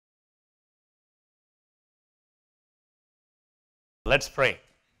Let's pray.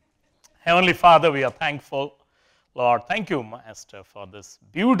 Heavenly Father, we are thankful. Lord, thank you, Master, for this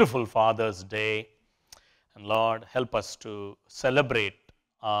beautiful Father's Day. And Lord, help us to celebrate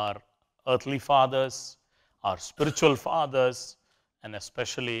our earthly fathers, our spiritual fathers, and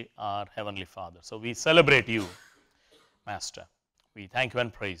especially our Heavenly Father. So we celebrate you, Master. We thank you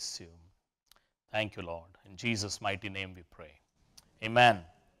and praise you. Thank you, Lord. In Jesus' mighty name we pray. Amen.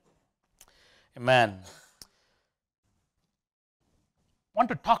 Amen. I want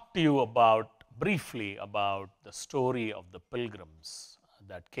to talk to you briefly about the story of the pilgrims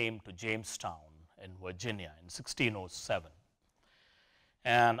that came to Jamestown in Virginia in 1607.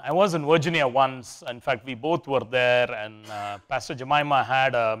 And I was in Virginia once. In fact, we both were there, and Pastor Jemima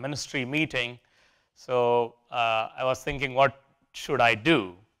had a ministry meeting. So I was thinking, what should I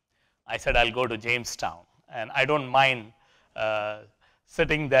do? I said, I'll go to Jamestown. And I don't mind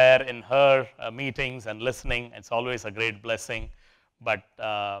sitting there in her meetings and listening. It's always a great blessing. But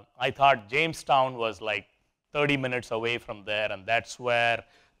I thought Jamestown was like 30 minutes away from there, and that's where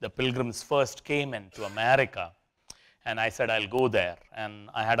the pilgrims first came into America. And I said, I'll go there. And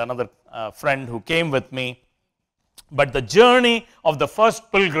I had another friend who came with me. But the journey of the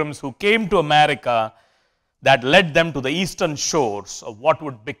first pilgrims who came to America that led them to the eastern shores of what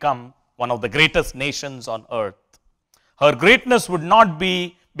would become one of the greatest nations on earth. Her greatness would not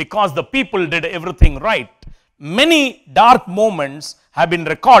be because the people did everything right. Many dark moments have been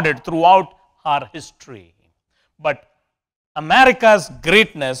recorded throughout our history. But America's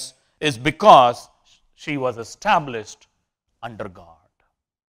greatness is because she was established under God.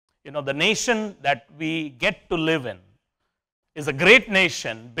 You know, the nation that we get to live in is a great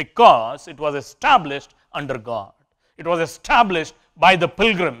nation because it was established under God. It was established by the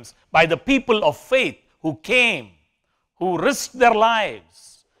pilgrims, by the people of faith who came, who risked their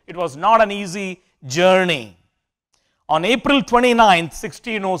lives. It was not an easy journey. On April 29,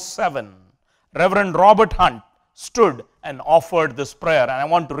 1607, Reverend Robert Hunt stood and offered this prayer, and I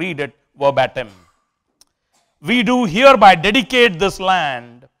want to read it verbatim. We do hereby dedicate this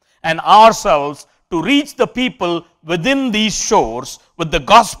land and ourselves to reach the people within these shores with the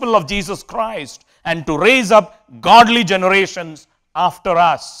gospel of Jesus Christ and to raise up godly generations after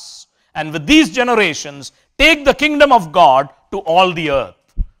us. And with these generations, take the kingdom of God to all the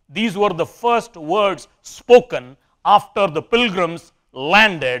earth. These were the first words spoken after the pilgrims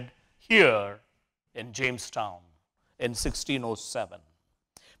landed here in Jamestown in 1607.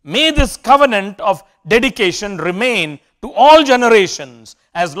 May this covenant of dedication remain to all generations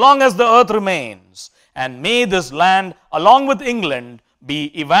as long as the earth remains, and may this land, along with England, be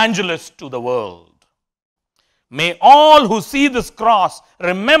evangelist to the world. May all who see this cross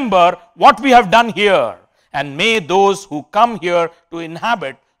remember what we have done here, and may those who come here to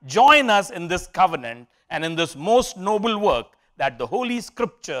inhabit join us in this covenant and in this most noble work, that the Holy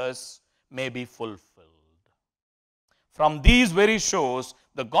Scriptures may be fulfilled. From these very shores,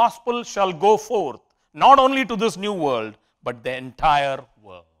 the gospel shall go forth, not only to this new world, but the entire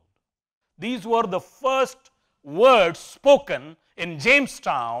world. These were the first words spoken in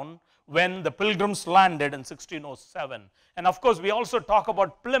Jamestown when the pilgrims landed in 1607. And of course, we also talk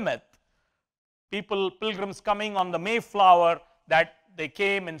about Plymouth. Pilgrims coming on the Mayflower, that they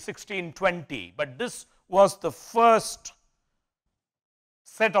came in 1620. But this was the first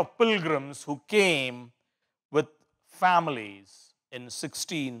set of pilgrims who came with families in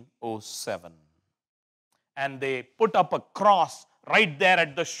 1607. And they put up a cross right there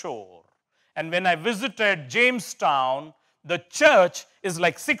at the shore. And when I visited Jamestown, the church is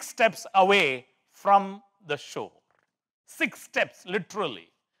like 6 steps away from the shore. 6 steps, literally.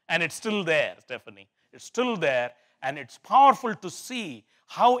 And it's still there, Stephanie. It's still there. And it's powerful to see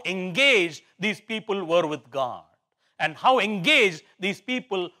how engaged these people were with God and how engaged these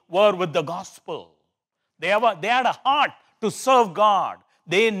people were with the gospel. They had a heart to serve God.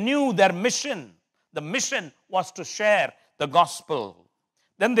 They knew their mission. The mission was to share the gospel.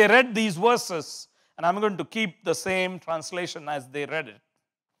 Then they read these verses, and I'm going to keep the same translation as they read it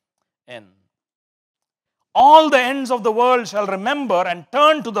in. All the ends of the world shall remember and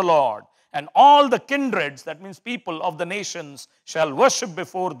turn to the Lord, and all the kindreds, that means people of the nations, shall worship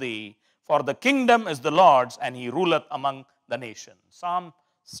before thee, for the kingdom is the Lord's, and he ruleth among the nations. Psalm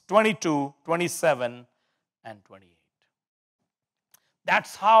 22, 27, and 28.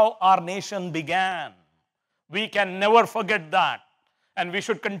 That's how our nation began. We can never forget that. And we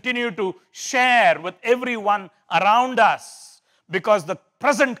should continue to share with everyone around us, because the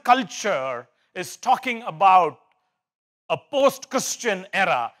present culture is talking about a post-Christian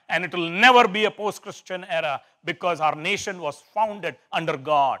era, and it will never be a post-Christian era. because our nation was founded under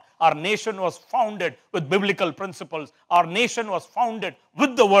God. Our nation was founded with biblical principles. Our nation was founded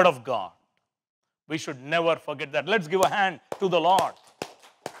with the Word of God. We should never forget that. Let's give a hand to the Lord.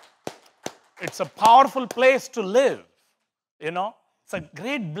 It's a powerful place to live. It's a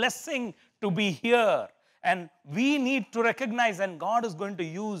great blessing to be here. And we need to recognize, and God is going to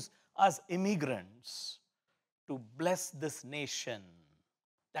use us immigrants to bless this nation.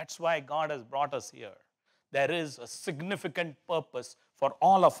 That's why God has brought us here. There is a significant purpose for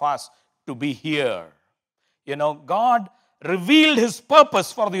all of us to be here. God revealed His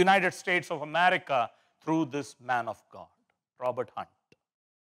purpose for the United States of America through this man of God, Robert Hunt.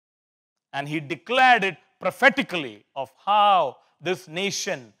 And he declared it prophetically of how this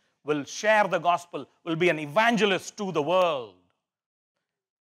nation will share the gospel, will be an evangelist to the world.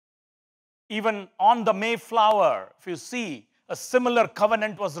 Even on the Mayflower, if you see, a similar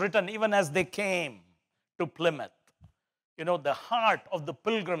covenant was written even as they came to Plymouth. The heart of the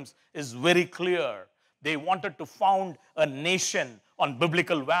pilgrims is very clear. They wanted to found a nation on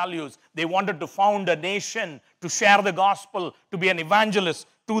biblical values. They wanted to found a nation to share the gospel, to be an evangelist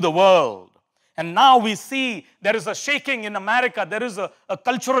to the world. And now we see there is a shaking in America. There is a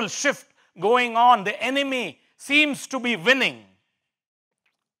cultural shift going on. The enemy seems to be winning.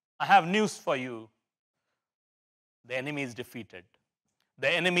 I have news for you. The enemy is defeated. The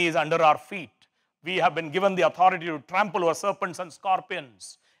enemy is under our feet. We have been given the authority to trample over serpents and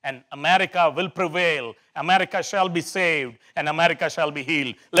scorpions. And America will prevail. America shall be saved. And America shall be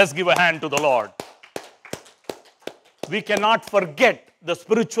healed. Let's give a hand to the Lord. We cannot forget the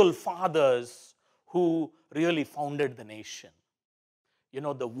spiritual fathers who really founded the nation.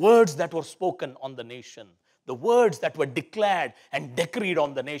 The words that were spoken on the nation, the words that were declared and decreed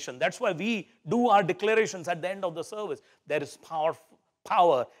on the nation. That's why we do our declarations at the end of the service. There is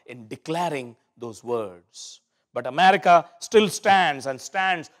power in declaring those words. But America still stands and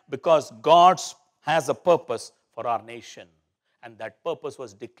stands because God has a purpose for our nation. And that purpose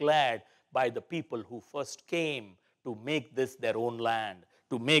was declared by the people who first came to make this their own land,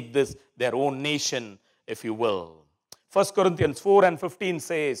 to make this their own nation, if you will. 1 Corinthians 4 and 15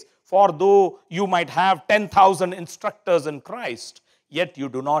 says, "For though you might have 10,000 instructors in Christ, yet you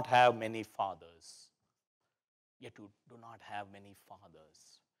do not have many fathers." Yet you do not have many fathers.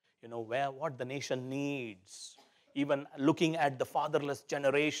 What the nation needs, even looking at the fatherless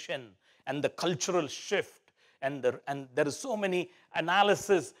generation and the cultural shift, and there is so many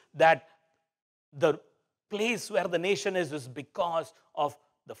analysis that the place where the nation is because of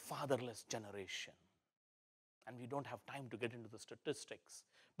the fatherless generation. And we don't have time to get into the statistics.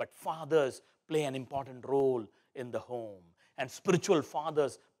 But fathers play an important role in the home. And spiritual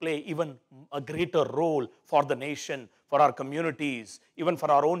fathers play even a greater role for the nation, for our communities, even for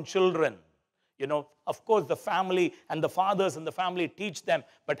our own children. Of course, the family and the fathers in the family teach them.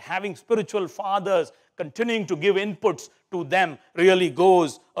 But having spiritual fathers continuing to give inputs to them really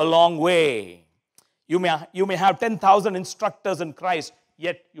goes a long way. You may have 10,000 instructors in Christ,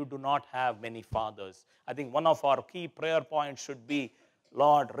 yet you do not have many fathers. I think one of our key prayer points should be,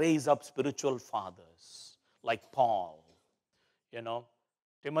 Lord, raise up spiritual fathers like Paul.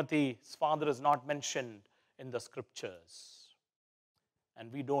 Timothy's father is not mentioned in the scriptures.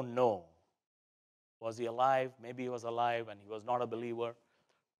 And we don't know. Was he alive? Maybe he was alive and he was not a believer.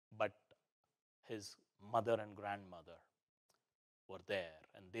 But his mother and grandmother were there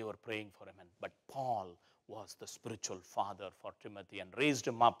and they were praying for him. But Paul was the spiritual father for Timothy and raised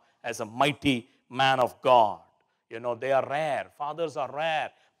him up as a mighty man of God. They are rare. Fathers are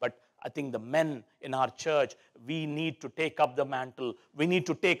rare. But I think the men in our church, we need to take up the mantle. We need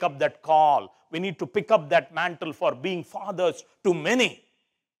to take up that call. We need to pick up that mantle for being fathers to many.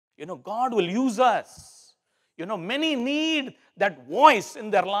 God will use us. Many need that voice in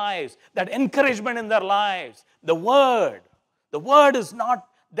their lives, that encouragement in their lives. The word is not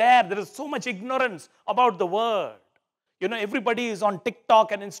there. There is so much ignorance about the word. Everybody is on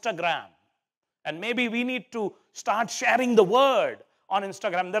TikTok and Instagram. And maybe we need to start sharing the word on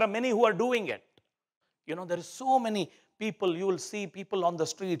Instagram. There are many who are doing it. There is so many people. You will see people on the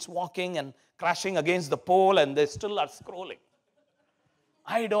streets walking and crashing against the pole and they still are scrolling.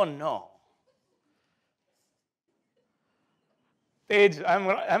 I don't know. Tej,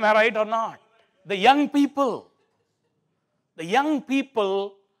 am I right or not? The young people,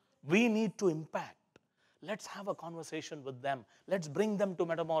 we need to impact. Let's have a conversation with them. Let's bring them to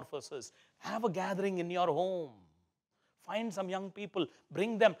Metamorphosis. Have a gathering in your home. Find some young people.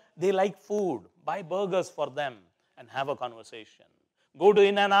 Bring them. They like food. Buy burgers for them and have a conversation. Go to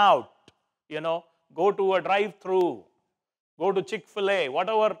In-N-Out. Go to a drive-through. Go to Chick-fil-A.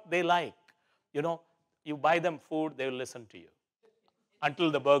 Whatever they like. You buy them food, they will listen to you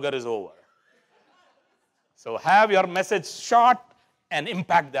until the burger is over. So have your message short and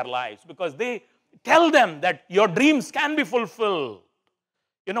impact their lives, because they tell them that your dreams can be fulfilled.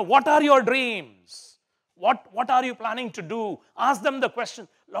 What are your dreams? What are you planning to do? Ask them the question.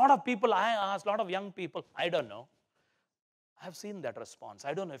 A lot of people I ask, a lot of young people, I don't know. I've seen that response.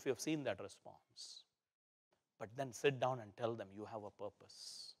 I don't know if you've seen that response. But then sit down and tell them you have a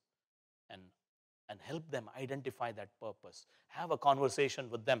purpose. And help them identify that purpose. Have a conversation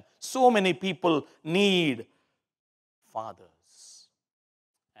with them. So many people need fathers.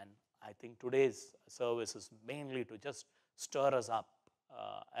 And I think today's service is mainly to just stir us up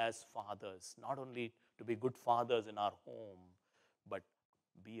as fathers. Not only to be good fathers in our home, but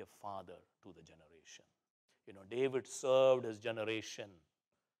be a father to the generation. David served his generation.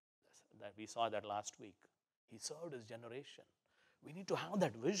 We saw that last week. He served his generation. We need to have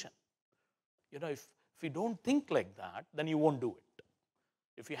that vision. If you don't think like that, then you won't do it.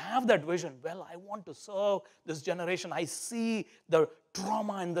 If you have that vision, well, I want to serve this generation. I see the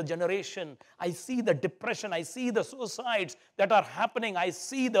trauma in the generation. I see the depression. I see the suicides that are happening. I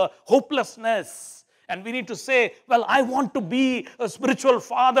see the hopelessness. And we need to say, well, I want to be a spiritual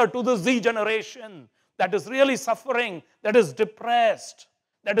father to the Z generation that is really suffering, that is depressed,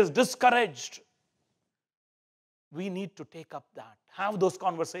 that is discouraged. We need to take up that. Have those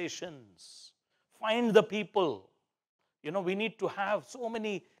conversations. Find the people. We need to have so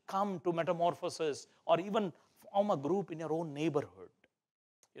many come to Metamorphosis, or even form a group in your own neighborhood.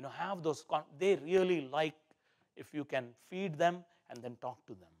 Have those. They really like if you can feed them and then talk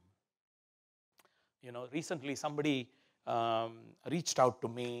to them. Recently somebody reached out to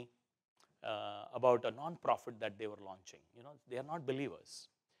me about a non-profit that they were launching. They are not believers.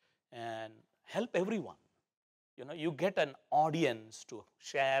 And help everyone. You get an audience to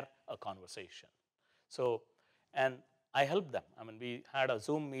share a conversation. So, and I helped them. We had a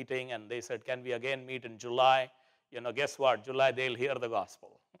Zoom meeting and they said, can we again meet in July? Guess what? July, they'll hear the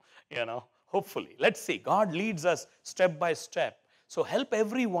gospel. Hopefully. Let's see. God leads us step by step. So help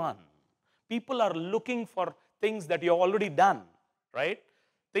everyone. People are looking for things that you've already done, right?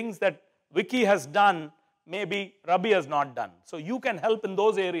 Things that Vicky has done, maybe Rabbi has not done. So you can help in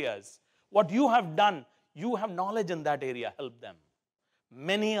those areas. What you have done, you have knowledge in that area, help them.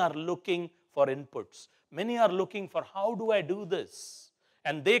 Many are looking for inputs. Many are looking for, how do I do this?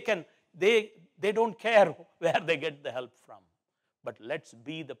 And they don't care where they get the help from. But let's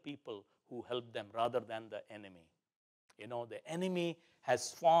be the people who help them rather than the enemy. The enemy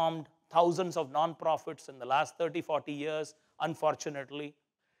has formed thousands of nonprofits in the last 30, 40 years, unfortunately,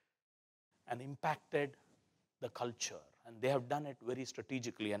 and impacted the culture. And they have done it very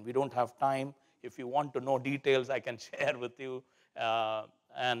strategically, and we don't have time. If you want to know details, I can share with you,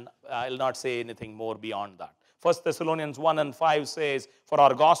 and I'll not say anything more beyond that. 1 Thessalonians 1:5 says, for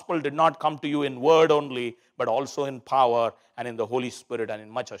our gospel did not come to you in word only, but also in power and in the Holy Spirit and in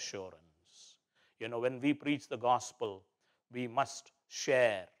much assurance. When we preach the gospel, we must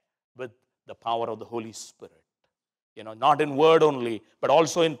share with the power of the Holy Spirit. Not in word only, but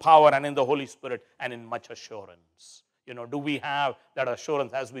also in power and in the Holy Spirit and in much assurance. Do we have that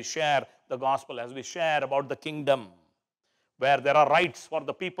assurance as we share the gospel, as we share about the kingdom, where there are rights for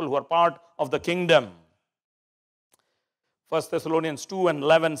the people who are part of the kingdom? 1 Thessalonians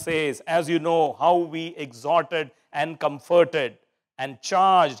 2:11 says, as you know how we exhorted and comforted and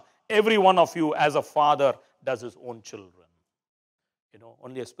charged every one of you as a father does his own children.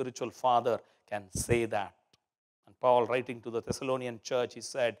 Only a spiritual father can say that. And Paul, writing to the Thessalonian church, he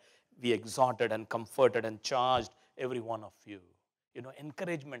said, we exhorted and comforted and charged every one of you.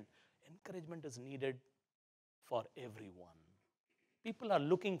 Encouragement is needed for everyone. People are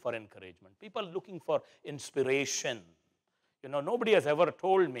looking for encouragement. People are looking for inspiration. Nobody has ever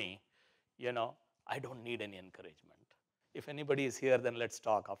told me, I don't need any encouragement. If anybody is here, then let's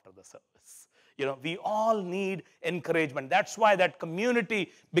talk after the service. We all need encouragement. That's why that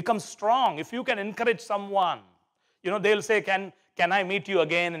community becomes strong. If you can encourage someone, they'll say, can I meet you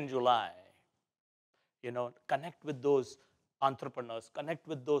again in July? Connect with those entrepreneurs, connect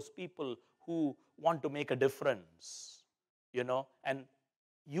with those people who want to make a difference, and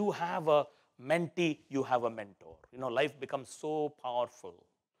you have a mentee, you have a mentor. Life becomes so powerful.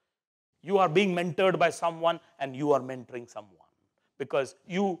 You are being mentored by someone and you are mentoring someone, because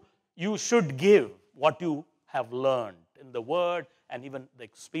you should give what you have learned in the word and even the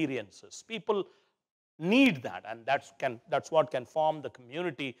experiences. People need that, and that's what can form the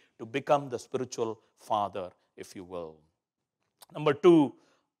community to become the spiritual father, if you will. Number 2,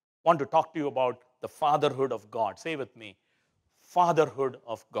 I want to talk to you about the fatherhood of God. Say with me, fatherhood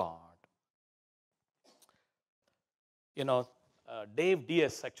of God. You know, Dave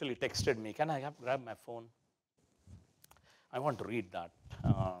DS actually texted me. Can I grab my phone? I want to read that.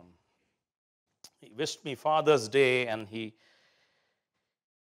 He wished me Father's Day, and he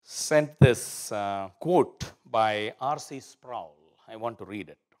sent this quote by R.C. Sproul. I want to read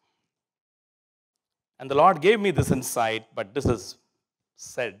it. And the Lord gave me this insight, but this is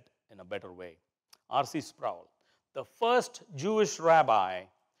said in a better way. R.C. Sproul, the first Jewish rabbi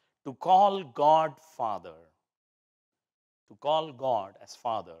to call God Father, to call God as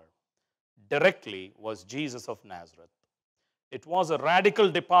Father, directly was Jesus of Nazareth. It was a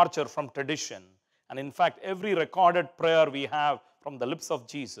radical departure from tradition, and in fact, every recorded prayer we have from the lips of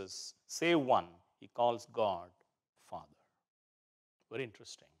Jesus, save one, he calls God Father. Very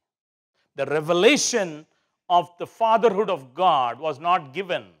interesting. The revelation of the fatherhood of God was not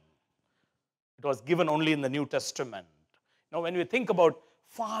given. It was given only in the New Testament. Now, when we think about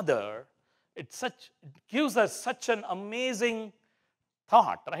Father, it gives us such an amazing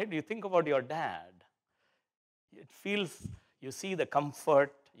thought, right? You think about your dad. It feels, you see the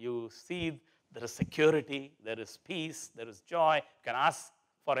comfort, you see there is security, there is peace, there is joy. You can ask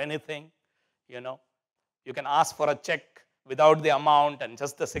for anything, you know. You can ask for a check without the amount and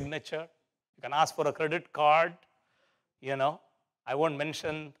just the signature. You can ask for a credit card, you know. I won't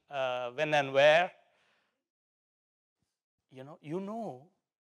mention when and where. You know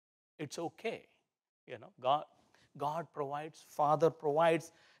it's okay. You know, God provides, Father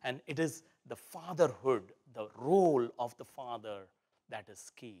provides, and it is the fatherhood, the role of the Father that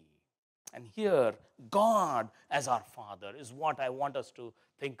is key. And here, God as our Father is what I want us to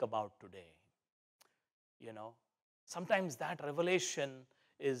think about today. You know, sometimes that revelation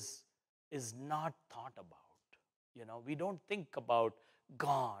is not thought about. You know, we don't think about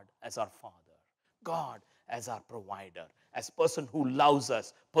God as our Father, God as our provider, as a person who loves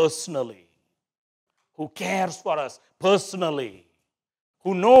us personally, who cares for us personally,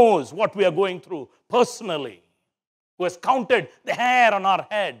 who knows what we are going through personally, who has counted the hair on our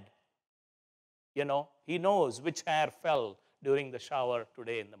head. You know, he knows which hair fell during the shower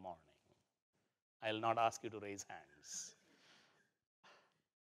today in the morning. I'll not ask you to raise hands.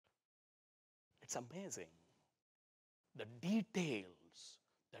 It's amazing the details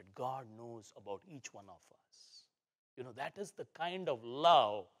that God knows about each one of us. You know, that is the kind of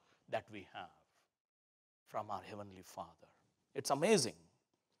love that we have from our Heavenly Father. It's amazing.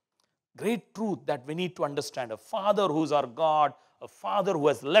 Great truth that we need to understand. A Father who's our God, a Father who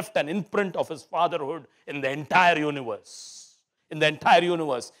has left an imprint of his fatherhood in the entire universe. In the entire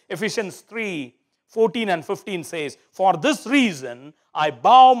universe. Ephesians 3:14 and 15 says, "For this reason I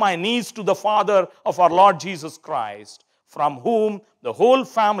bow my knees to the Father of our Lord Jesus Christ, from whom the whole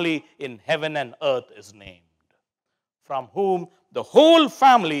family in heaven and earth is named." From whom the whole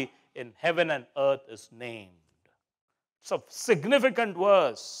family in heaven and earth is named. It's a significant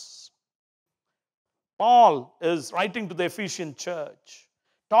verse. Paul is writing to the Ephesian church,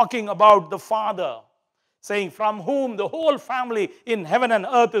 talking about the Father, saying, from whom the whole family in heaven and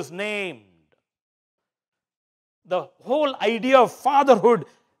earth is named. The whole idea of fatherhood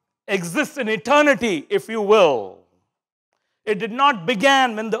exists in eternity, if you will. It did not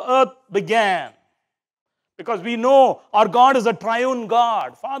begin when the earth began. Because we know our God is a triune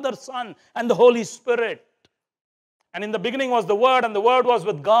God, Father, Son, and the Holy Spirit. And in the beginning was the Word, and the Word was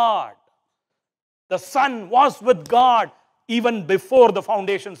with God. The Son was with God even before the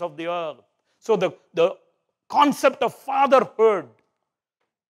foundations of the earth. So the concept of fatherhood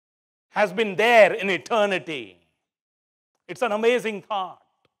has been there in eternity. It's an amazing thought.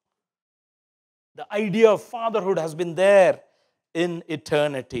 The idea of fatherhood has been there in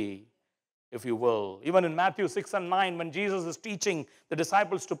eternity, if you will. Even in Matthew 6 and 9, when Jesus is teaching the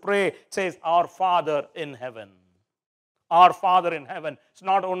disciples to pray, it says, "Our Father in heaven." Our Father in heaven. It's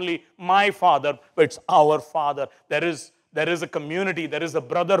not only my Father, but it's our Father. There is a community, there is a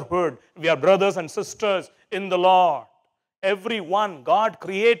brotherhood. We are brothers and sisters in the Lord. Everyone, God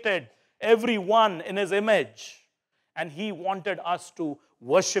created everyone in His image. And He wanted us to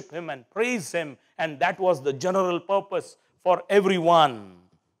worship Him and praise Him. And that was the general purpose for everyone.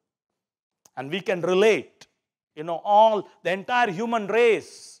 And we can relate. You know, the entire human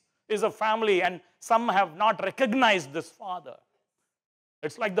race is a family, and some have not recognized this Father.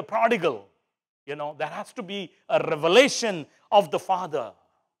 It's like the prodigal. You know, there has to be a revelation of the Father.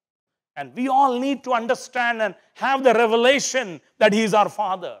 And we all need to understand and have the revelation that He is our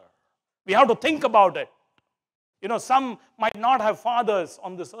Father. We have to think about it. You know, some might not have fathers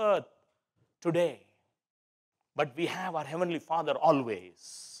on this earth today, but we have our Heavenly Father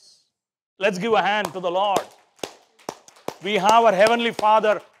always. Let's give a hand to the Lord. We have our Heavenly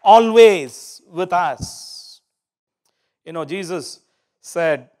Father always with us. Jesus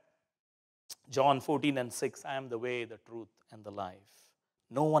said, John 14:6, I am the way, the truth, and the life.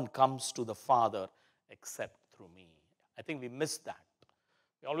 No one comes to the Father except through me. I think we miss that.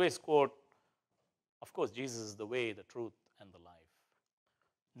 We always quote, of course, Jesus is the way, the truth, and the life.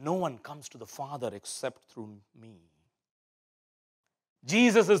 No one comes to the Father except through me.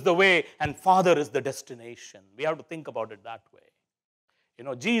 Jesus is the way and Father is the destination. We have to think about it that way.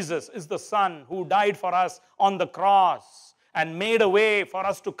 Jesus is the Son who died for us on the cross and made a way for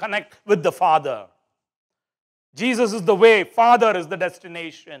us to connect with the Father. Jesus is the way, Father is the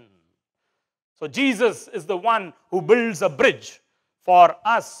destination. So Jesus is the one who builds a bridge for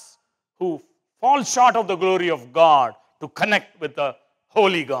us who fall short of the glory of God to connect with the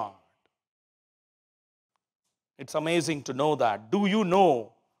Holy God. It's amazing to know that. Do you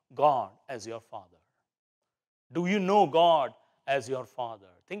know God as your Father? Do you know God as your Father?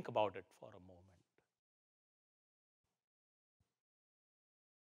 Think about it for a moment.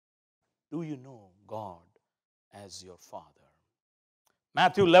 Do you know God as your Father?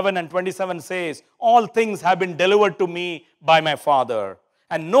 Matthew 11:27 says, all things have been delivered to me by my Father.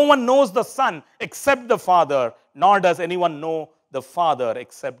 And no one knows the Son except the Father, nor does anyone know the Father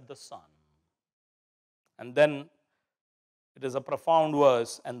except the Son. And then it is a profound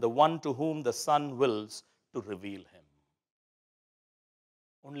verse, and the one to whom the Son wills to reveal him.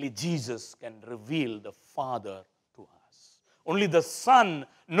 Only Jesus can reveal the Father to us. Only the Son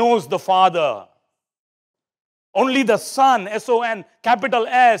knows the Father. Only the Son, S-O-N, capital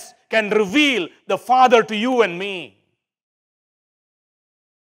S, can reveal the Father to you and me.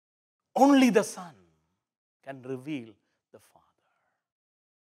 Only the Son can reveal the Father.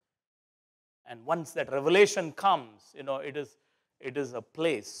 And once that revelation comes, it is a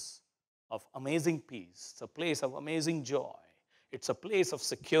place of amazing peace. It's a place of amazing joy. It's a place of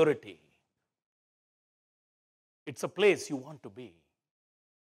security. It's a place you want to be.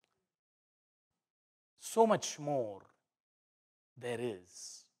 So much more there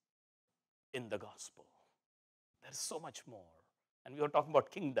is in the gospel. There's so much more. And we are talking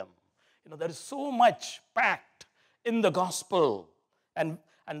about kingdom. There is so much packed in the gospel. And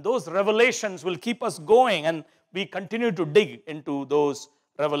those revelations will keep us going. And we continue to dig into those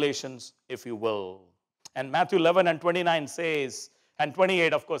revelations, if you will. And Matthew 11:29 says, and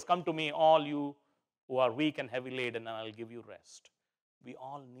 28, of course, come to me, all you who are weak and heavy laden, and I'll give you rest. We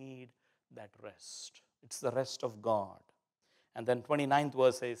all need that rest. It's the rest of God. And then 29th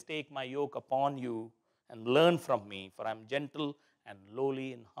verse says, take my yoke upon you and learn from me, for I'm gentle and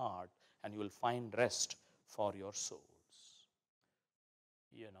lowly in heart, and you will find rest for your souls.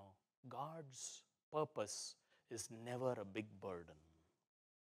 God's purpose is never a big burden.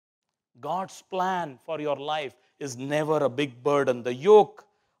 God's plan for your life is never a big burden. The yoke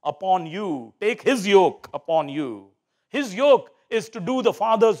upon you, take His yoke upon you. His yoke is to do the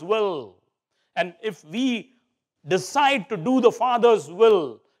Father's will. And if we decide to do the Father's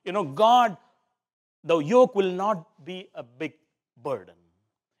will, God, the yoke will not be a big burden.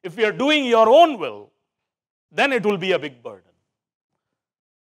 If you are doing your own will, then it will be a big burden.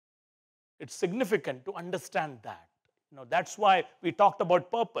 It's significant to understand that. That's why we talked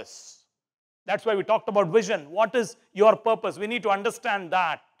about purpose. That's why we talked about vision. What is your purpose? We need to understand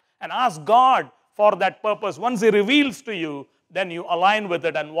that and ask God for that purpose. Once He reveals to you, then you align with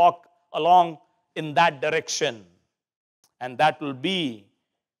it and walk along in that direction. And that will be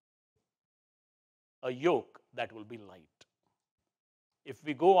a yoke that will be light. If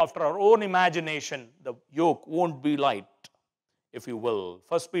we go after our own imagination, the yoke won't be light, if you will.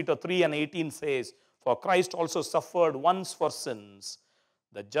 1 Peter 3:18 says, for Christ also suffered once for sins,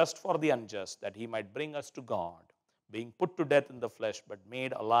 the just for the unjust, that He might bring us to God, being put to death in the flesh, but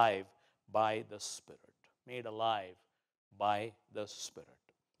made alive by the Spirit. Made alive by the Spirit.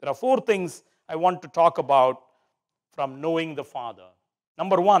 There are 4 things I want to talk about from knowing the Father.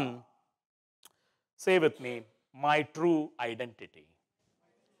 Number 1, say with me, my true identity.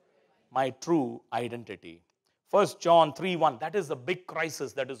 My true identity. 1 John 3:1, that is the big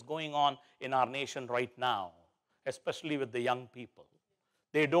crisis that is going on in our nation right now, especially with the young people.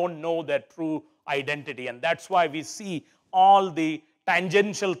 They don't know their true identity, and that's why we see all the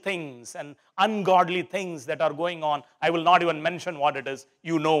tangential things and ungodly things that are going on. I will not even mention what it is.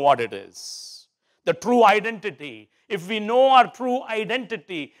 You know what it is. The true identity. If we know our true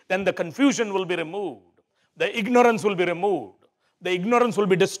identity, then the confusion will be removed. The ignorance will be removed. The ignorance will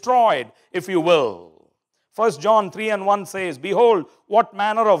be destroyed, if you will. 1 John 3:1 says, behold, what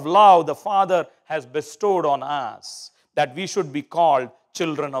manner of love the Father has bestowed on us, that we should be called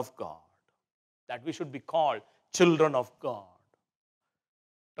children of God. That we should be called children of God.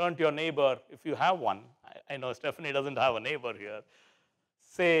 Turn to your neighbor, if you have one. I know Stephanie doesn't have a neighbor here.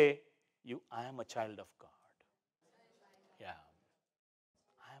 Say, I am a child of God. Yeah,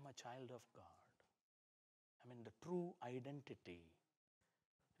 I am a child of God. I mean, the true identity.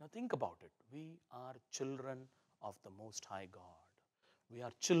 Now think about it. We are children of the Most High God. We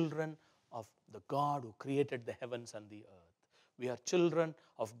are children of the God who created the heavens and the earth. We are children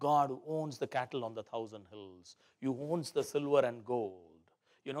of God who owns the cattle on the 1,000 hills, who owns the silver and gold.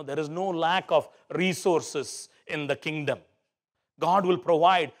 There is no lack of resources in the kingdom. God will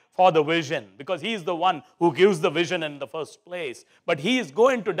provide for the vision because He is the one who gives the vision in the first place. But He is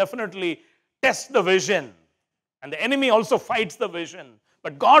going to definitely test the vision. And the enemy also fights the vision.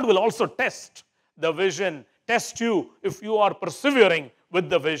 But God will also test the vision, test you if you are persevering with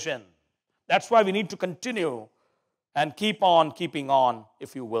the vision. That's why we need to continue and keep on keeping on,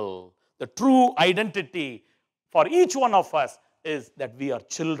 if you will. The true identity for each one of us is that we are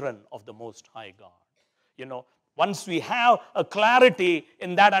children of the Most High God. Once we have a clarity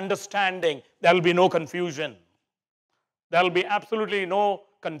in that understanding, there will be no confusion. There will be absolutely no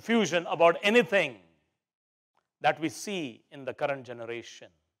confusion about anything that we see in the current generation.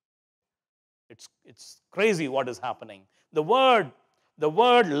 It's crazy what is happening. The word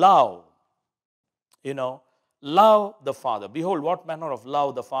love, love the Father. Behold, what manner of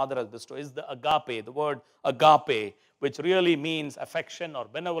love the Father has bestowed is the agape, the word agape, which really means affection or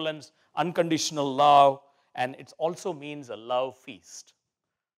benevolence, unconditional love, and it also means a love feast.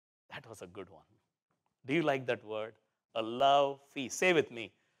 That was a good one. Do you like that word? A love feast. Say with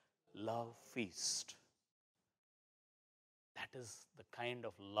me, love feast. That is the kind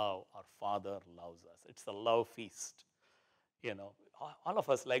of love our Father loves us. It's a love feast. All of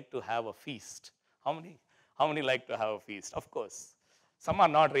us like to have a feast. How many like to have a feast? Of course. Some are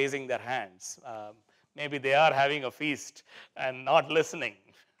not raising their hands. Maybe they are having a feast and not listening.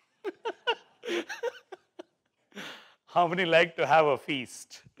 How many like to have a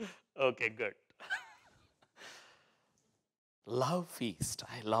feast? Okay, good. Love feast.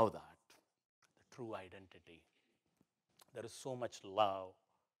 I love that. The true identity. There is so much love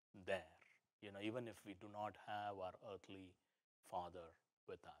there. Even if we do not have our earthly Father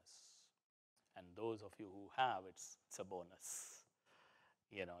with us. And those of you who have, it's a bonus.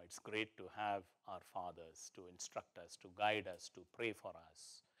 It's great to have our fathers to instruct us, to guide us, to pray for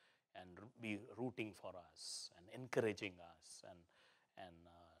us, and be rooting for us, and encouraging us,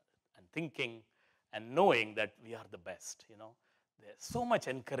 and thinking and knowing that we are the best. There's so much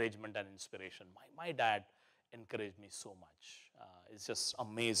encouragement and inspiration. My dad encouraged me so much. It's just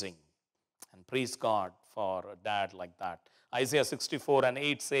amazing. And praise God for a dad like that. Isaiah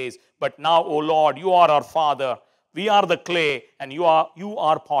 64:8 says, "But now, O Lord, you are our Father. We are the clay, and you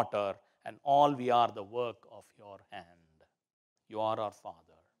are potter, and all we are the work of your hand." You are our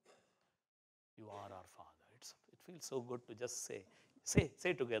Father. You are our Father. It feels so good to just say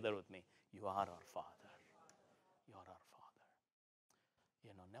together with me, you are our Father. You are our Father.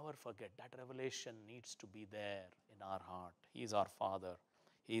 Never forget that revelation needs to be there in our heart. He is our Father.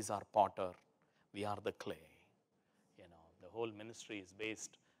 He is our potter. We are the clay. The whole ministry is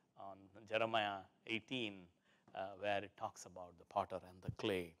based on Jeremiah 18, where it talks about the potter and the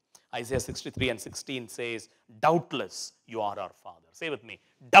clay. Isaiah 63:16 says, "Doubtless you are our Father." Say with me,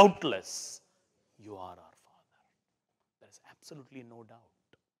 doubtless you are our Father. There is absolutely no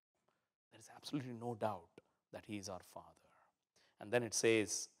doubt. There is absolutely no doubt that He is our Father. And then it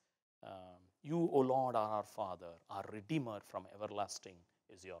says, "You, O Lord, are our Father. Our Redeemer from everlasting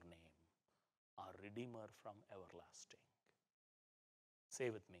is your name." Our Redeemer from everlasting. Say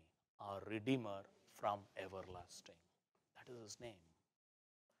with me, our Redeemer from everlasting. That is His name.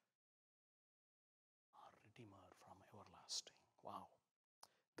 Our Redeemer from everlasting. Wow.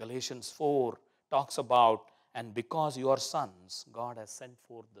 Galatians 4 talks about, "And because you are sons, God has sent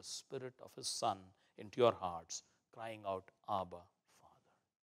forth the Spirit of His Son into your hearts, crying out, Abba, Father."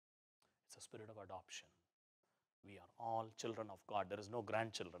 It's a spirit of adoption. We are all children of God. There is no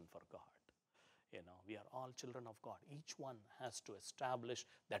grandchildren for God. We are all children of God. Each one has to establish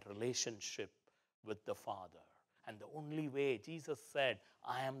that relationship with the Father. And the only way, Jesus said,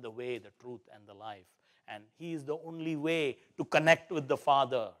 "I am the way, the truth, and the life." And He is the only way to connect with the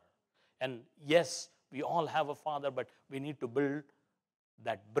Father. And yes, we all have a Father, but we need to build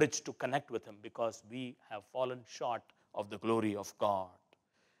that bridge to connect with Him because we have fallen short of the glory of God.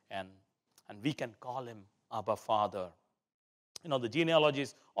 And we can call Him Abba, Father. The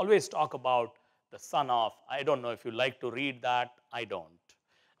genealogies always talk about the son of. I don't know if you like to read that. I don't.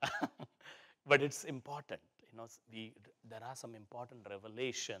 But it's important. There are some important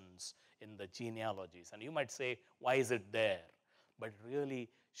revelations in the genealogies. And you might say, why is it there? But really,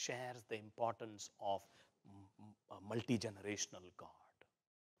 shares the importance of a multi-generational God.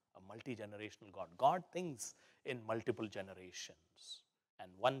 A multi-generational God. God thinks in multiple generations.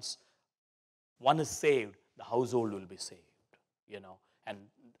 And once one is saved, the household will be saved. And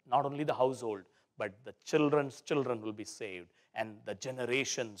not only the household, but the children's children will be saved, and the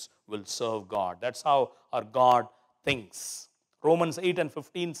generations will serve God. That's how our God thinks. Romans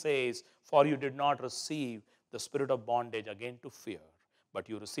 8:15 says, "For you did not receive the spirit of bondage again to fear, but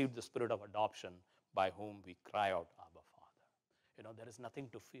you received the spirit of adoption, by whom we cry out, Abba, Father." There is nothing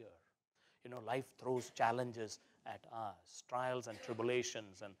to fear. Life throws challenges at us, trials and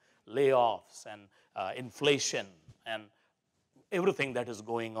tribulations and layoffs and inflation and everything that is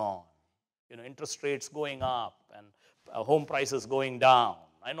going on. Interest rates going up and home prices going down.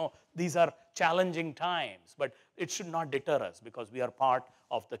 I know these are challenging times, but it should not deter us because we are part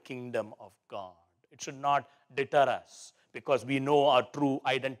of the kingdom of God. It should not deter us because we know our true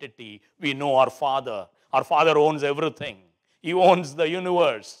identity. We know our Father. Our Father owns everything. He owns the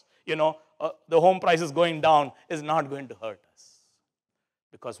universe. The home prices going down is not going to hurt us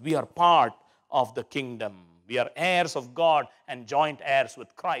because we are part of the kingdom. We are heirs of God and joint heirs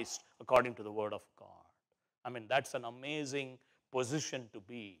with Christ according to the word of God. I mean, that's an amazing position to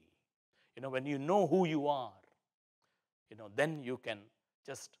be. When you know who you are, then you can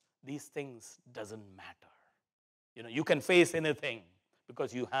just, these things doesn't matter. You can face anything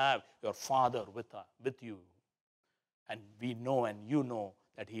because you have your Father with you. And we know and you know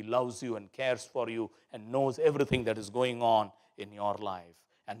that He loves you and cares for you and knows everything that is going on in your life.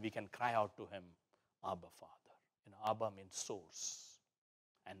 And we can cry out to Him, Abba, Father. Abba means source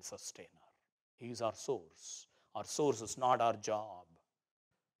and sustainer. He is our source. Our source is not our job.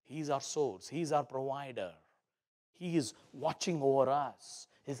 He is our source. He is our provider. He is watching over us.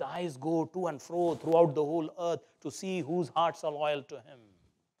 His eyes go to and fro throughout the whole earth to see whose hearts are loyal to Him.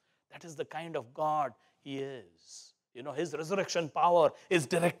 That is the kind of God He is. His resurrection power is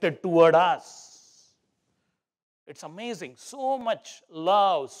directed toward us. It's amazing. So much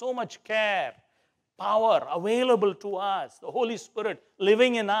love, so much care, power available to us. The Holy Spirit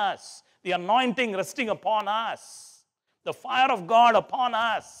living in us. The anointing resting upon us. The fire of God upon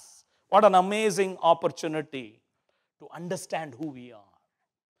us. What an amazing opportunity to understand who we are.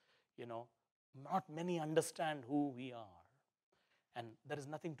 Not many understand who we are. And there is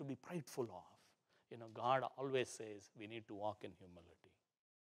nothing to be prideful of. God always says we need to walk in humility.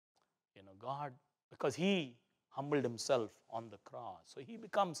 God, because He humbled Himself on the cross. So He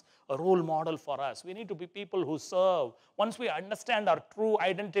becomes a role model for us. We need to be people who serve. Once we understand our true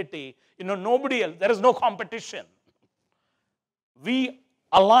identity, nobody else, there is no competition. We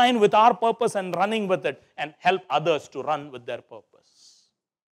align with our purpose and running with it and help others to run with their purpose.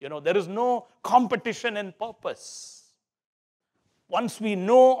 There is no competition in purpose. Once we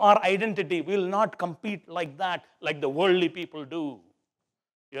know our identity, we will not compete like that, like the worldly people do.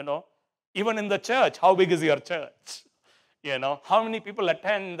 Even in the church, how big is your church? How many people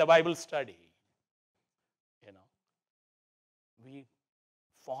attend the Bible study? We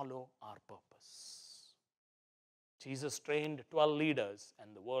follow our purpose. Jesus trained 12 leaders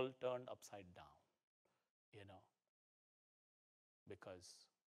and the world turned upside down. Because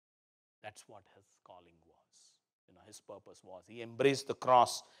that's what His calling was. His purpose was. He embraced the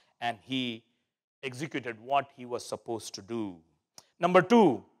cross and He executed what He was supposed to do. Number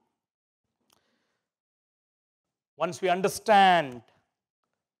 2, once we understand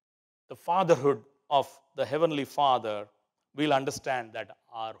the fatherhood of the Heavenly Father, we'll understand that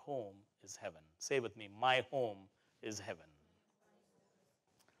our home is heaven. Say with me, my home is heaven.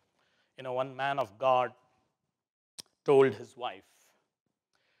 One man of God told his wife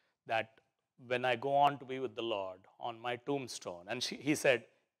that when I go on to be with the Lord, on my tombstone, and he said,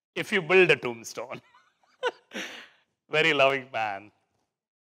 if you build a tombstone, very loving man,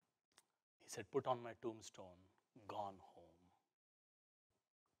 he said, put on my tombstone, gone home.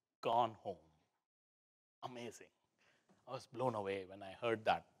 Gone home. Amazing. I was blown away when I heard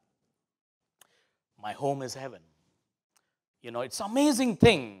that. My home is heaven. It's an amazing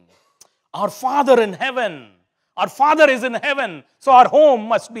thing. Our Father in heaven. Our Father is in heaven, so our home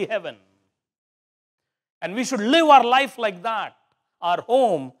must be heaven. And we should live our life like that. Our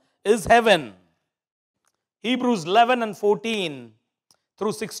home is heaven. Hebrews 11 and 14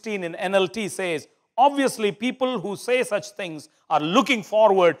 through 16 in NLT says, obviously people who say such things are looking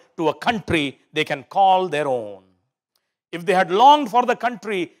forward to a country they can call their own. If they had longed for the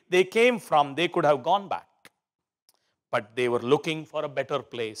country they came from, they could have gone back. But they were looking for a better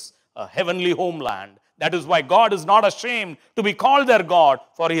place, a heavenly homeland. That is why God is not ashamed to be called their God,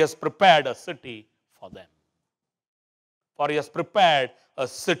 for He has prepared a city for them. for he has prepared a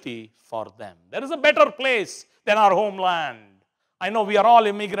city for them. There is a better place than our homeland. I know we are all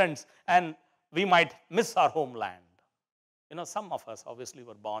immigrants and we might miss our homeland. Some of us obviously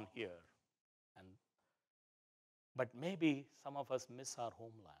were born here, but maybe some of us miss our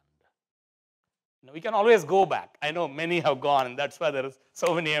homeland. We can always go back. I know many have gone, and that's why there is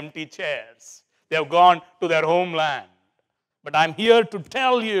so many empty chairs. They have gone to their homeland. But I'm here to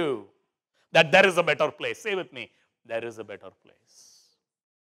tell you that there is a better place. Say with me, there is a better place.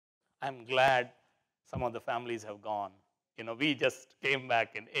 I'm glad some of the families have gone. We just came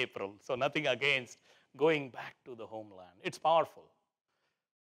back in April, so nothing against going back to the homeland. It's powerful.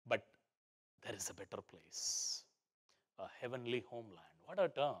 But there is a better place, a heavenly homeland. What a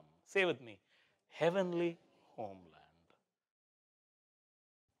term. Say with me, heavenly homeland.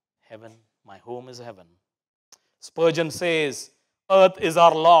 Heaven, my home is heaven. Spurgeon says, earth is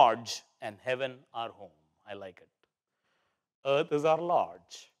our lodge and heaven our home. I like it. Earth is our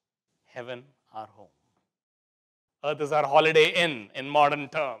lodge, heaven our home. Earth is our holiday inn in modern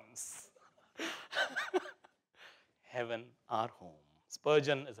terms. Heaven our home.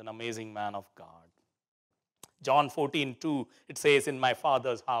 Spurgeon is an amazing man of God. John 14:2, it says, in my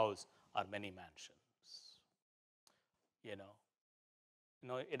Father's house are many mansions.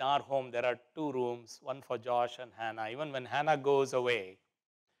 In our home there are 2 rooms, one for Josh and Hannah. Even when Hannah goes away,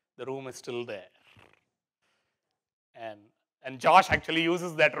 the room is still there. And Josh actually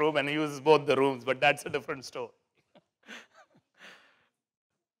uses that room and he uses both the rooms, but that's a different story.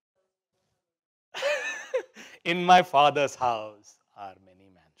 In my Father's house are many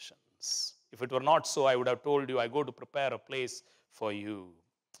mansions. If it were not so, I would have told you, I go to prepare a place for you.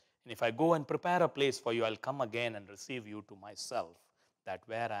 And if I go and prepare a place for you, I'll come again and receive you to myself, that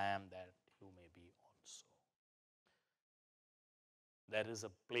where I am, that you may be also. There is a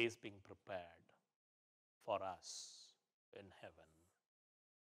place being prepared for us in heaven.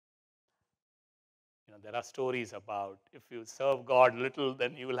 There are stories about if you serve God little,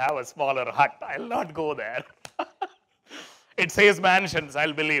 then you will have a smaller hut. I'll not go there. It says mansions,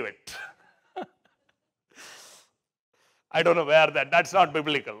 I'll believe it. I don't know where that's not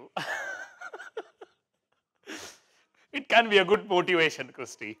biblical. It can be a good motivation,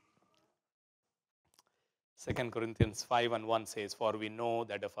 Christy. 2 Corinthians 5:1 says, for we know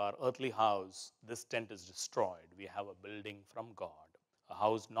that if our earthly house, this tent is destroyed, we have a building from God, a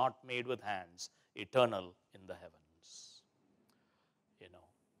house not made with hands, eternal in the heavens.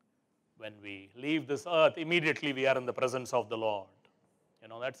 When we leave this earth, immediately we are in the presence of the Lord.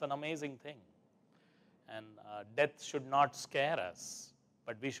 That's an amazing thing. And death should not scare us,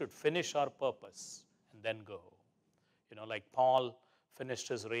 but we should finish our purpose and then go. Like Paul finished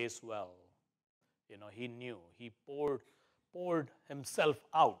his race well. He knew. He poured himself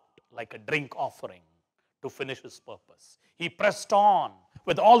out like a drink offering to finish his purpose. He pressed on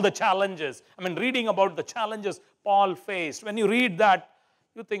with all the challenges. Reading about the challenges Paul faced, when you read that,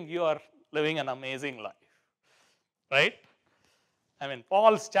 you think you are living an amazing life, right?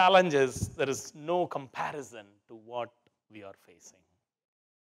 Paul's challenges, there is no comparison to what we are facing.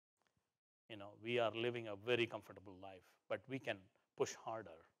 We are living a very comfortable life, but we can push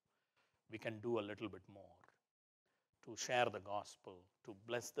harder. We can do a little bit more to share the gospel, to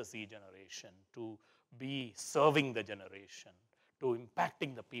bless the Z generation, to be serving the generation, to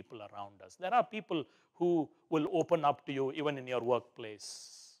impacting the people around us. There are people who will open up to you even in your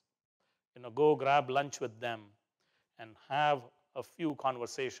workplace. Go grab lunch with them and have a few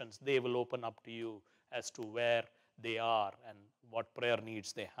conversations. They will open up to you as to where they are and what prayer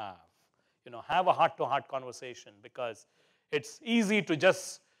needs they have. Have a heart-to-heart conversation, because it's easy to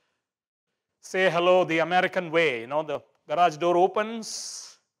just say hello the American way. The garage door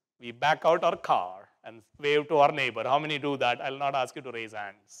opens, we back out our car and wave to our neighbor. How many do that? I'll not ask you to raise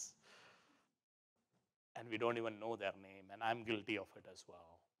hands. And we don't even know their name, and I'm guilty of it as well.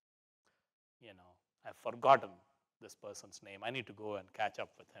 I've forgotten this person's name. I need to go and catch up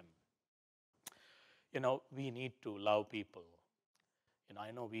with him. We need to love people. I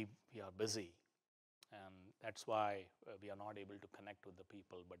know we are busy, and that's why we are not able to connect with the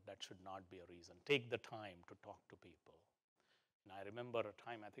people, but that should not be a reason. Take the time to talk to people. And I remember a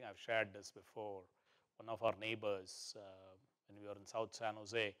time, I think I've shared this before, one of our neighbors, when we were in South San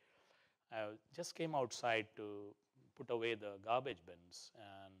Jose, just came outside to put away the garbage bins.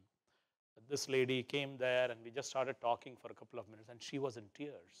 And this lady came there, and we just started talking for a couple of minutes, and she was in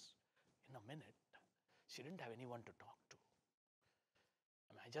tears. In a minute, she didn't have anyone to talk to.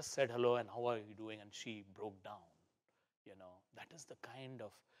 I just said hello and how are you doing, and she broke down. That is the kind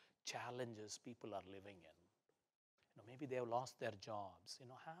of challenges people are living in. Maybe they have lost their jobs.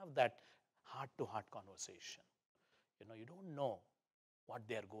 Have that heart-to-heart conversation. You don't know what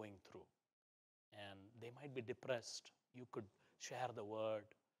they are going through. And they might be depressed. You could share the word.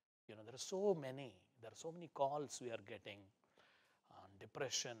 There are so many calls we are getting on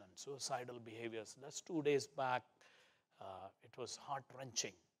depression and suicidal behaviors. That's 2 days back. It was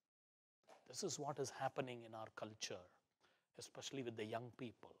heart-wrenching. This is what is happening in our culture, especially with the young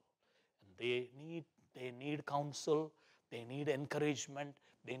people. And they need counsel, they need encouragement,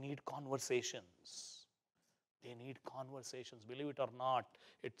 they need conversations. They need conversations. Believe it or not,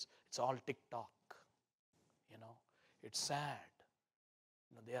 it's all TikTok. It's sad.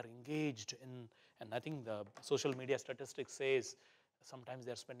 They are engaged in, and I think the social media statistics says sometimes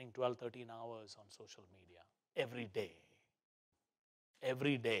they're spending 12, 13 hours on social media every day.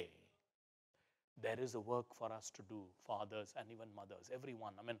 Every day. There is a work for us to do, fathers and even mothers,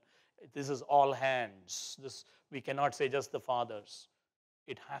 everyone. This is all hands. We cannot say just the fathers.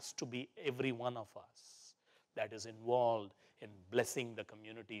 It has to be every one of us that is involved in blessing the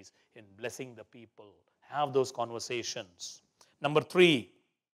communities, in blessing the people. Have those conversations. Number 3,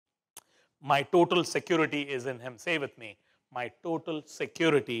 my total security is in Him. Say with me, my total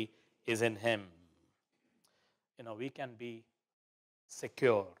security is in Him. We can be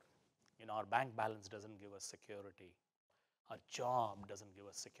secure. Our bank balance doesn't give us security. Our job doesn't give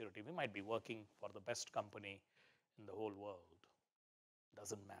us security. We might be working for the best company in the whole world.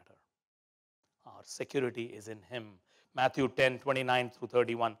 Doesn't matter. Our security is in Him. Matthew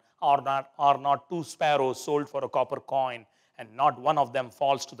 10:29-31. Are not 2 sparrows sold for a copper coin, and not one of them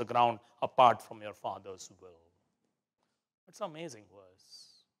falls to the ground apart from your Father's will? It's an amazing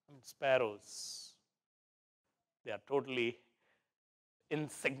verse. Sparrows, they are totally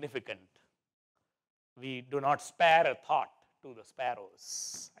insignificant. We do not spare a thought to the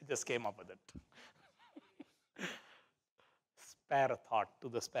sparrows. I just came up with it. Spare a thought to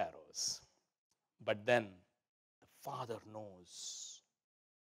the sparrows. But then the Father knows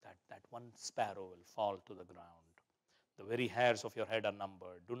that one sparrow will fall to the ground. The very hairs of your head are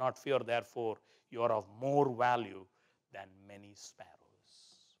numbered. Do not fear, therefore, you are of more value than many sparrows.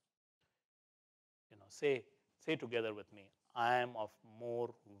 Say together with me, I am of more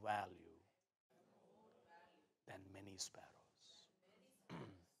value than many sparrows.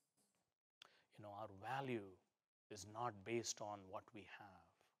 Our value is not based on what we have.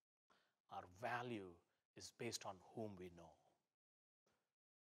 Our value is based on whom we know.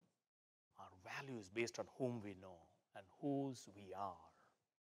 Our value is based on whom we know and whose we are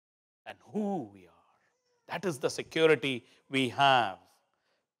and who we are. That is the security we have.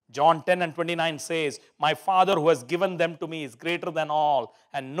 John 10:29 says, my Father who has given them to me is greater than all,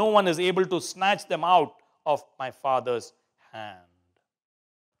 and no one is able to snatch them out of my Father's hand.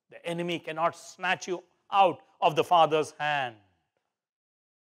 The enemy cannot snatch you out of the Father's hand.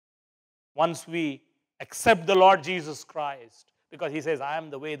 Once we accept the Lord Jesus Christ, because He says, I am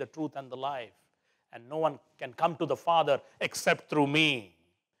the way, the truth, and the life, and no one can come to the Father except through me.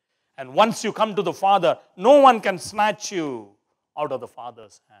 And once you come to the Father, no one can snatch you out of the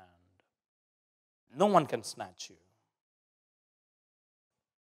Father's hand. No one can snatch you.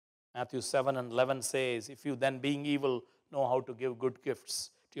 Matthew 7:11 says, if you then being evil know how to give good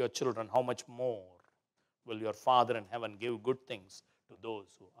gifts to your children, how much more will your Father in heaven give good things to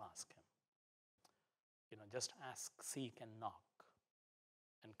those who ask Him? Just ask, seek, and knock.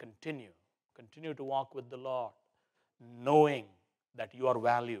 And continue to walk with the Lord, knowing that you are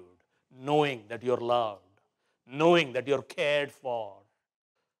valued, knowing that you're loved, knowing that you're cared for.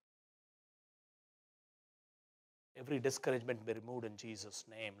 Every discouragement be removed in Jesus'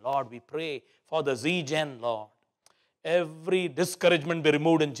 name. Lord, we pray for the Z-Gen, Lord. Every discouragement be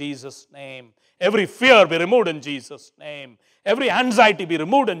removed in Jesus' name. Every fear be removed in Jesus' name. Every anxiety be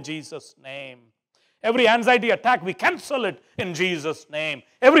removed in Jesus' name. Every anxiety attack, we cancel it in Jesus' name.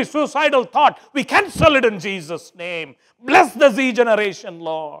 Every suicidal thought, we cancel it in Jesus' name. Bless the Z generation,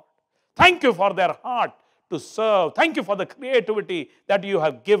 Lord. Thank you for their heart to serve. Thank you for the creativity that you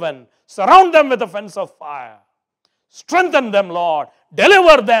have given. Surround them with a fence of fire. Strengthen them, Lord.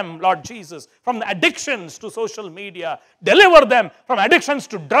 Deliver them, Lord Jesus, from the addictions to social media. Deliver them from addictions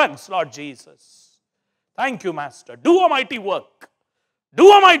to drugs, Lord Jesus. Thank you, Master. Do a mighty work. Do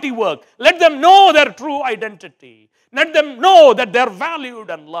a mighty work. Let them know their true identity. Let them know that they're valued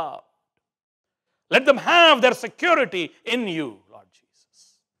and loved. Let them have their security in you, Lord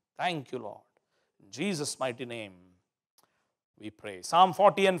Jesus. Thank you, Lord. In Jesus' mighty name, we pray. Psalm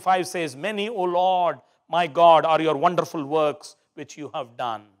 40:5 says, many, O Lord, my God, are your wonderful works which you have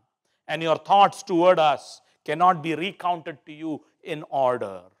done, and your thoughts toward us cannot be recounted to you in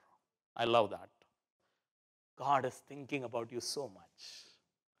order. I love that. God is thinking about you so much.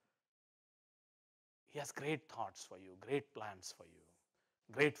 He has great thoughts for you, great plans for you,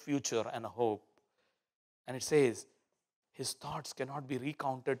 great future and a hope. And it says, his thoughts cannot be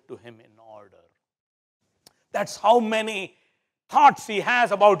recounted to him in order. That's how many thoughts he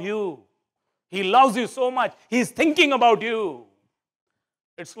has about you. He loves you so much. He's thinking about you.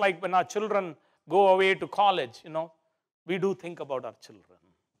 It's like when our children go away to college, we do think about our children.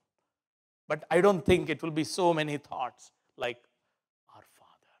 But I don't think it will be so many thoughts like our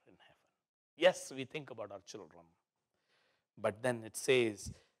Father in heaven. Yes, we think about our children. But then it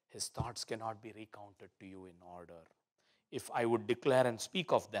says, his thoughts cannot be recounted to you in order. If I would declare and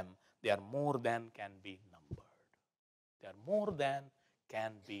speak of them, they are more than can be numbered. They are more than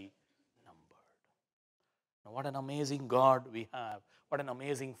can be numbered. Now, what an amazing God we have. What an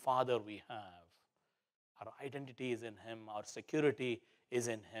amazing Father we have. Our identity is in him. Our security is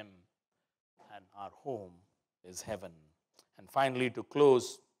in him. And our home is heaven. And finally, to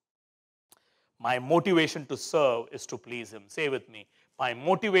close, my motivation to serve is to please him. Say with me, my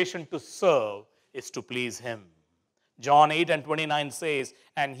motivation to serve is to please him. John 8:29 says,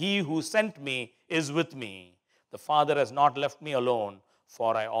 and he who sent me is with me. The Father has not left me alone,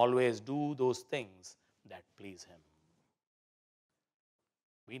 for I always do those things that please him.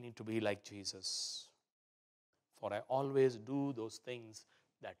 We need to be like Jesus. For I always do those things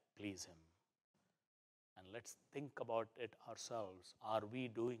that please him. And let's think about it ourselves. Are we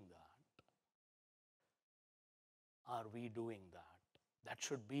doing that? Are we doing that? That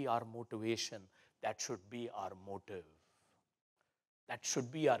should be our motivation. That should be our motive. That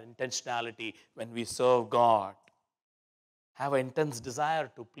should be our intentionality when we serve God. Have an intense desire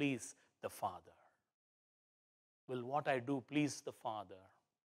to please the Father. Will what I do please the Father?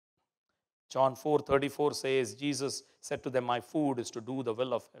 John 4:34 says, Jesus said to them, my food is to do the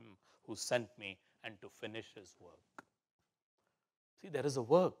will of him who sent me and to finish his work. See, there is a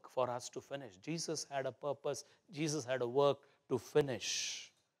work for us to finish. Jesus had a purpose. Jesus had a work to finish.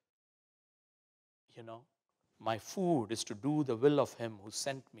 My food is to do the will of him who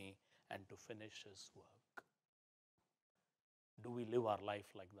sent me and to finish his work. Do we live our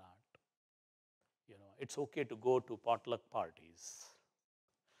life like that? It's okay to go to potluck parties.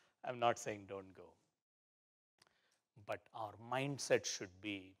 I'm not saying don't go. But our mindset should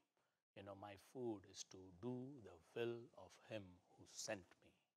be, my food is to do the will of him who sent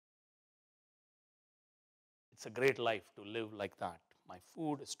me. It's a great life to live like that. My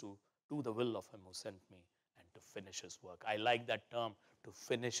food is to do the will of him who sent me and to finish his work. I like that term, to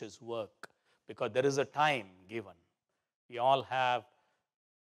finish his work, because there is a time given. We all have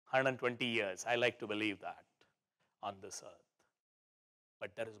 120 years. I like to believe that on this earth.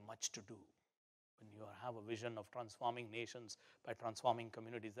 But there is much to do. When you have a vision of transforming nations by transforming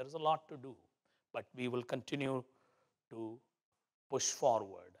communities, there is a lot to do. But we will continue to push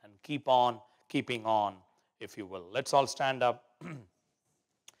forward and keep on keeping on, if you will. Let's all stand up.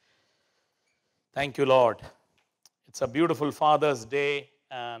 Thank you, Lord. It's a beautiful Father's Day,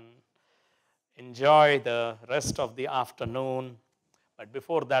 and enjoy the rest of the afternoon. But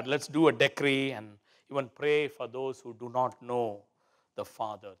before that, let's do a decree and even pray for those who do not know the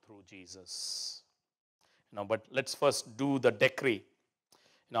Father through Jesus. But let's first do the decree.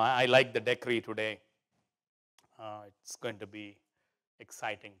 I like the decree today. It's going to be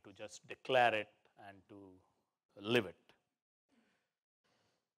exciting to just declare it and to live it.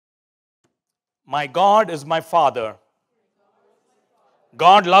 My God is my Father.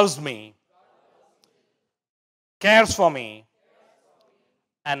 God loves me, cares for me,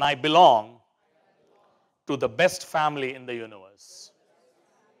 and I belong to the best family in the universe.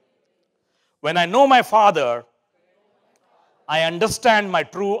 When I know my Father, I understand my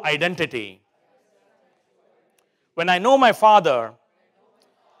true identity. When I know my Father,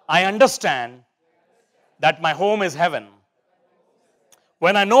 I understand that my home is heaven.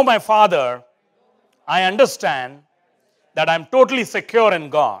 When I know my Father, I understand that I'm totally secure in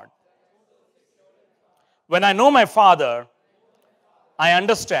God. When I know my Father, I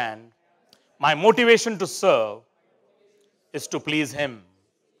understand my motivation to serve is to please him.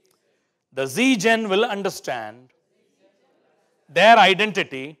 The Z-Gen will understand their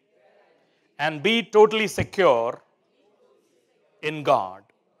identity and be totally secure in God.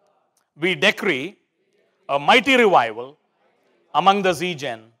 We decree a mighty revival among the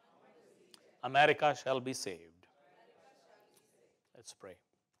Z-Gen. America shall be saved. Let's pray.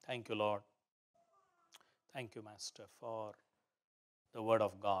 Thank you, Lord. Thank you, Master, for the word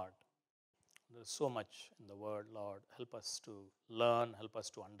of God. There's so much in the word, Lord. Help us to learn, help us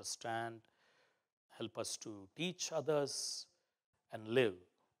to understand, help us to teach others and live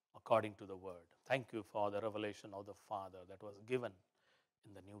according to the word. Thank you for the revelation of the Father that was given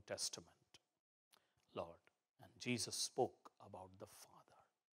in the New Testament. Lord. And Jesus spoke about the Father.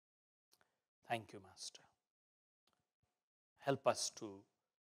 Thank you, Master. Help us to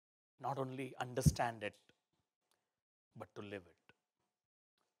not only understand it, but to live it.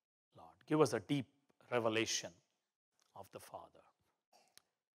 Lord, give us a deep revelation of the Father.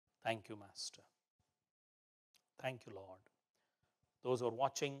 Thank you, Master. Thank you, Lord. Those who are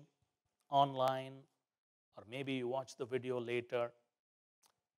watching online, or maybe you watch the video later,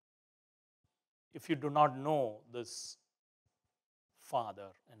 if you do not know this Father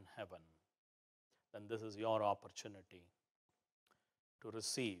in heaven, then this is your opportunity to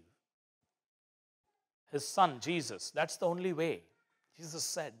receive His Son, Jesus. That's the only way. Jesus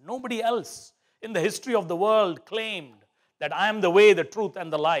said, nobody else in the history of the world claimed that I am the way, the truth,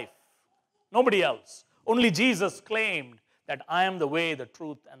 and the life. Nobody else. Only Jesus claimed that I am the way, the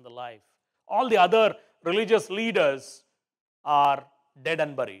truth, and the life. All the other religious leaders are dead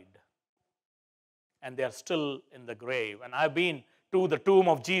and buried. And they are still in the grave. And I've been to the tomb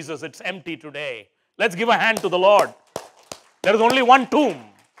of Jesus. It's empty today. Let's give a hand to the Lord. There is only one tomb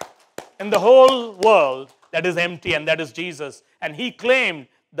in the whole world that is empty, and that is Jesus. And He claimed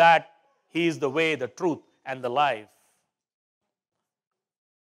that He is the way, the truth, and the life.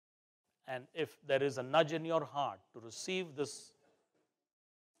 And if there is a nudge in your heart to receive this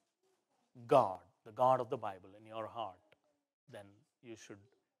God, the God of the Bible in your heart, then you should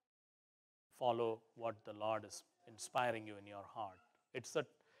follow what the Lord is inspiring you in your heart.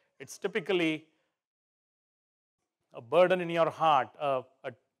 It's typically a burden in your heart, a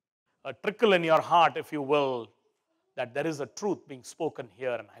trickle in your heart, if you will, that there is a truth being spoken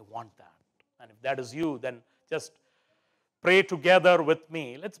here, and I want that. And if that is you, then just pray together with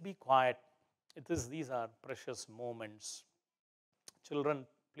me. Let's be quiet. These are precious moments. Children,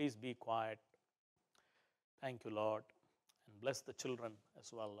 please be quiet. Thank you, Lord. And bless the children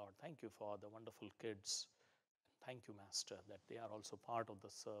as well, Lord. Thank you for the wonderful kids. Thank you, Master, that they are also part of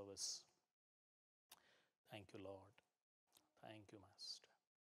the service. Thank you, Lord. Thank you, Master.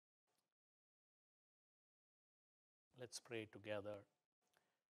 Let's pray together,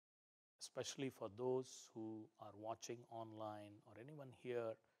 especially for those who are watching online, or anyone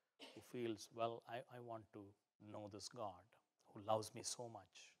here who feels, well, I want to know this God who loves me so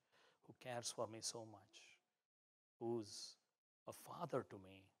much, who cares for me so much, who's a father to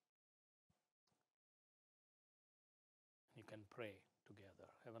me. You can pray together.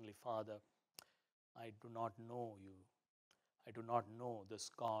 Heavenly Father, I do not know you. I do not know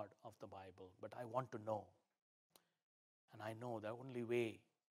this God of the Bible, but I want to know. And I know the only way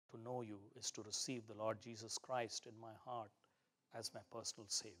to know you is to receive the Lord Jesus Christ in my heart as my personal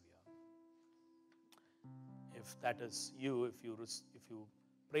Savior. If that is you, if you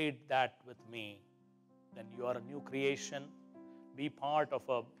prayed that with me, then you are a new creation. Be part of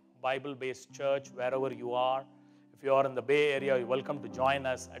a Bible-based church wherever you are. If you are in the Bay Area, you're welcome to join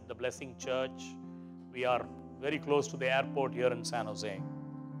us at the Blessing Church. We are very close to the airport here in San Jose.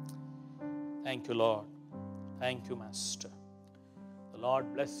 Thank you, Lord. Thank you, Master. The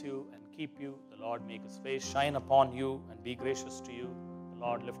Lord bless you and keep you. The Lord make His face shine upon you and be gracious to you. The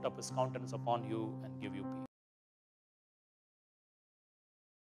Lord lift up His countenance upon you and give you peace.